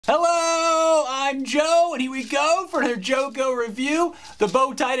Hello, I'm Joe, and here we go for another Joe Go review. The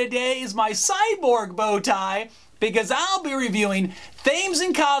bow tie today is my Cyborg bow tie because I'll be reviewing Thames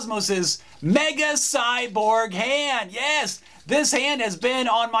and Kosmos's Mega Cyborg hand. Yes, this hand has been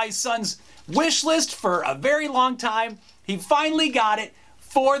on my son's wish list for a very long time. He finally got it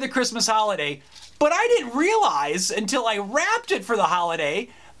for the Christmas holiday, but I didn't realize until I wrapped it for the holiday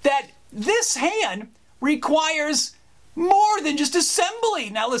that this hand requires more than just assembly.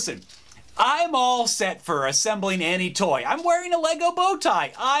 Now listen, I'm all set for assembling any toy. I'm wearing a Lego bow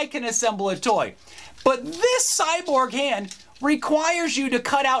tie. I can assemble a toy. But this Cyborg hand requires you to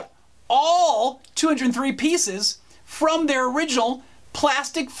cut out all 203 pieces from their original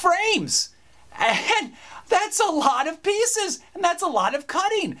plastic frames. And that's a lot of pieces, and that's a lot of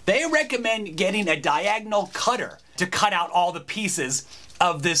cutting. They recommend getting a diagonal cutter to cut out all the pieces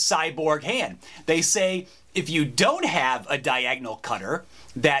of this Cyborg hand. They say if you don't have a diagonal cutter,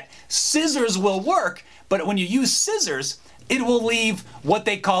 that scissors will work, but when you use scissors, it will leave what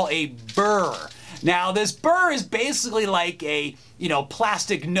they call a burr. Now, this burr is basically like a,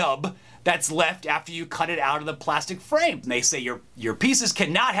 plastic nub that's left after you cut it out of the plastic frame. And they say your pieces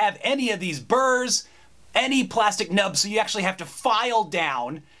cannot have any of these burrs, any plastic nubs, so you actually have to file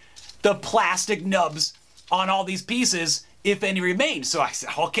down the plastic nubs on all these pieces if any remain. So I said,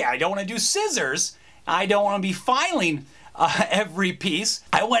 okay, I don't want to do scissors. I don't want to be filing every piece.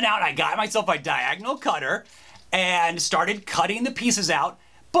 I went out, I got myself a diagonal cutter and started cutting the pieces out,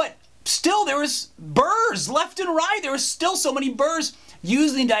 but still there was burrs left and right. There was still so many burrs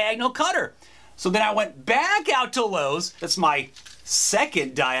using the diagonal cutter. So then I went back out to Lowe's. That's my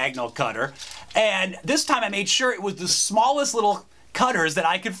second diagonal cutter. And this time I made sure it was the smallest little cutters that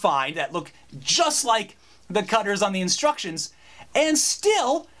I could find that look just like the cutters on the instructions. And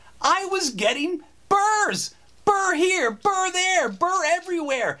still, I was getting burrs. Burr here, burr there, burr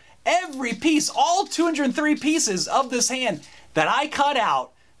everywhere. Every piece, all 203 pieces of this hand that I cut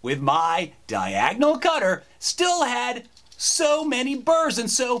out with my diagonal cutter still had so many burrs.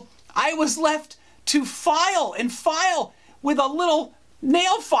 And so I was left to file and file with a little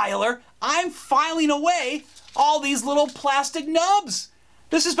nail filer. I'm filing away all these little plastic nubs.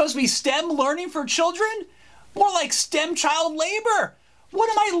 This is supposed to be STEM learning for children? More like STEM child labor. What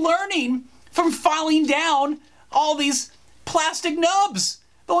am I learning from filing down all these plastic nubs?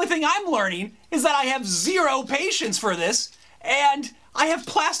 The only thing I'm learning is that I have zero patience for this, and I have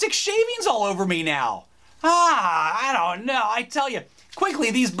plastic shavings all over me now. I don't know. I tell you, quickly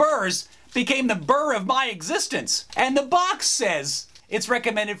these burrs became the burr of my existence. And the box says it's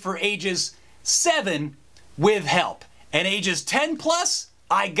recommended for ages 7 with help. And ages 10 plus,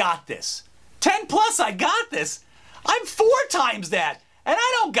 I got this. 10 plus, I got this. I'm 4 times that, and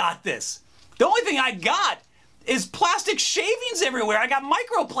I don't got this. The only thing I got is plastic shavings everywhere. I got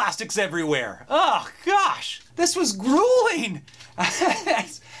microplastics everywhere. Oh, gosh. This was grueling.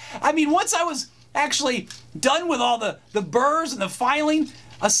 I mean, once I was actually done with all the burrs and the filing,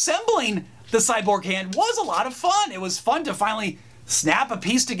 assembling the Cyborg hand was a lot of fun. It was fun to finally snap a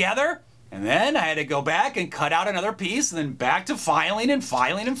piece together, and then I had to go back and cut out another piece, and then back to filing and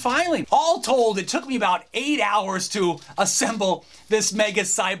filing and filing. All told, it took me about 8 hours to assemble this Mega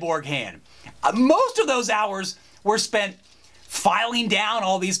Cyborg hand. Most of those hours were spent filing down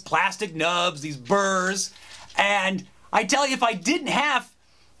all these plastic nubs, these burrs, and I tell you, if I didn't have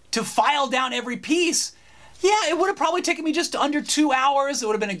to file down every piece, yeah, it would have probably taken me just under 2 hours. It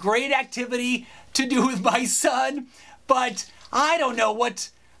would have been a great activity to do with my son, but I don't know what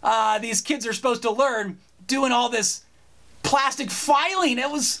these kids are supposed to learn doing all this plastic filing. It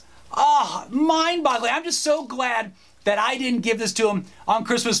was mind-boggling. I'm just so glad that I didn't give this to him on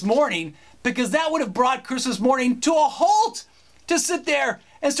Christmas morning, because that would have brought Christmas morning to a halt to sit there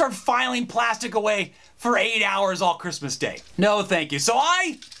and start filing plastic away for 8 hours all Christmas Day. No, thank you. So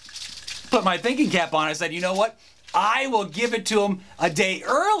I put my thinking cap on. I said, you know what? I will give it to him a day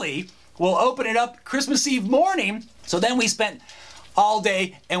early. We'll open it up Christmas Eve morning. So then we spent all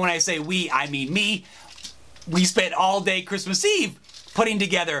day, and when I say we, I mean me, we spent all day Christmas Eve putting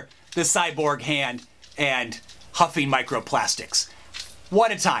together the Cyborg hand and huffing microplastics.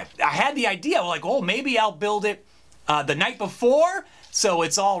 What a time. I had the idea, like, oh, maybe I'll build it the night before so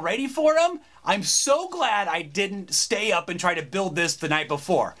it's all ready for him. I'm so glad I didn't stay up and try to build this the night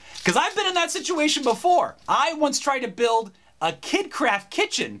before, because I've been in that situation before. I once tried to build a KidCraft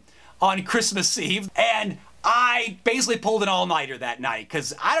kitchen on Christmas Eve, and I basically pulled an all-nighter that night,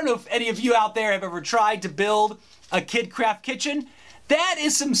 because I don't know if any of you out there have ever tried to build a KidCraft kitchen. That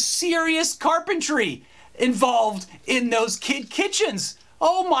is some serious carpentry involved in those kid kitchens.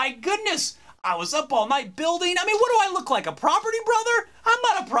 Oh my goodness. I was up all night building. I mean, what do I look like, a property brother? I'm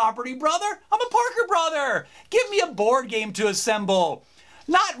not a property brother. I'm a Parker brother. Give me a board game to assemble,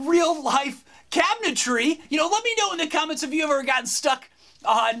 not real life cabinetry. You know, let me know in the comments if you ever gotten stuck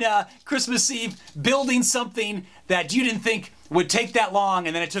on Christmas Eve building something that you didn't think would take that long,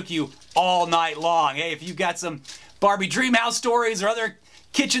 and then it took you all night long. Hey, if you've got some Barbie Dreamhouse stories or other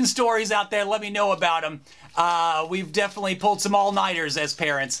kitchen stories out there, let me know about them. We've definitely pulled some all-nighters as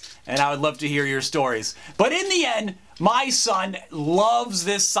parents, and I would love to hear your stories. But in the end, my son loves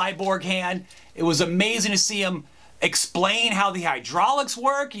this Cyborg hand. It was amazing to see him explain how the hydraulics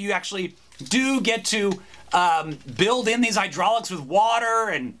work. You actually do get to build in these hydraulics with water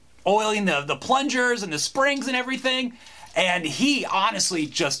and oiling the plungers and the springs and everything. And he honestly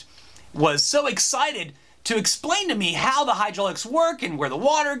just was so excited to explain to me how the hydraulics work and where the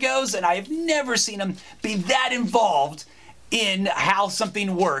water goes, and I've never seen him be that involved in how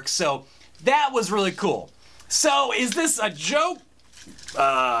something works. So that was really cool. So is this a joke?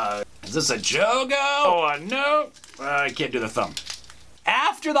 Is this a Jogo? Oh, no. I can't do the thumb.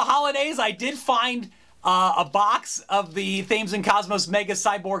 After the holidays, I did find a box of the Thames and Kosmos Mega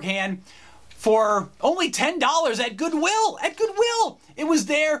Cyborg hand for only $10 at Goodwill. At Goodwill. It was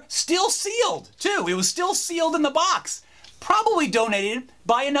there, still sealed, too. It was still sealed in the box. Probably donated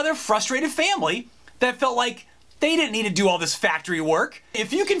by another frustrated family that felt like they didn't need to do all this factory work.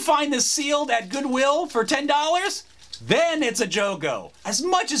 If you can find this sealed at Goodwill for $10, then it's a Jogo. As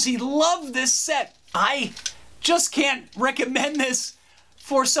much as he loved this set, I just can't recommend this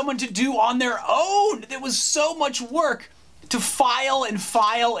for someone to do on their own. There was so much work to file and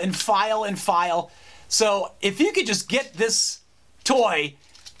file and file and file. So if you could just get this toy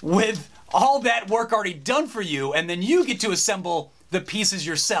with all that work already done for you, and then you get to assemble the pieces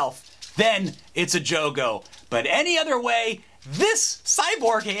yourself, then it's a Jogo. But any other way, this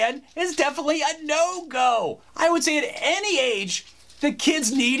Cyborg hand is definitely a no-go. I would say at any age, the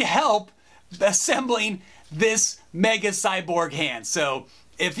kids need help assembling this Mega Cyborg hand. So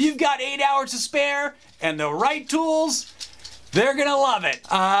if you've got 8 hours to spare and the right tools, they're gonna love it.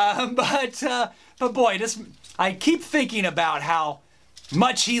 But boy, I keep thinking about how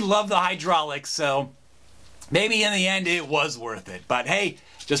much he loved the hydraulics, so maybe in the end it was worth it. But hey,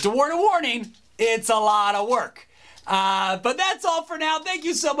 just a word of warning, it's a lot of work. But that's all for now. Thank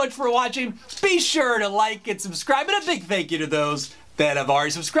you so much for watching. Be sure to like and subscribe, and a big thank you to those that have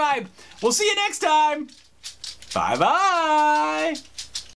already subscribed. We'll see you next time. Bye-bye.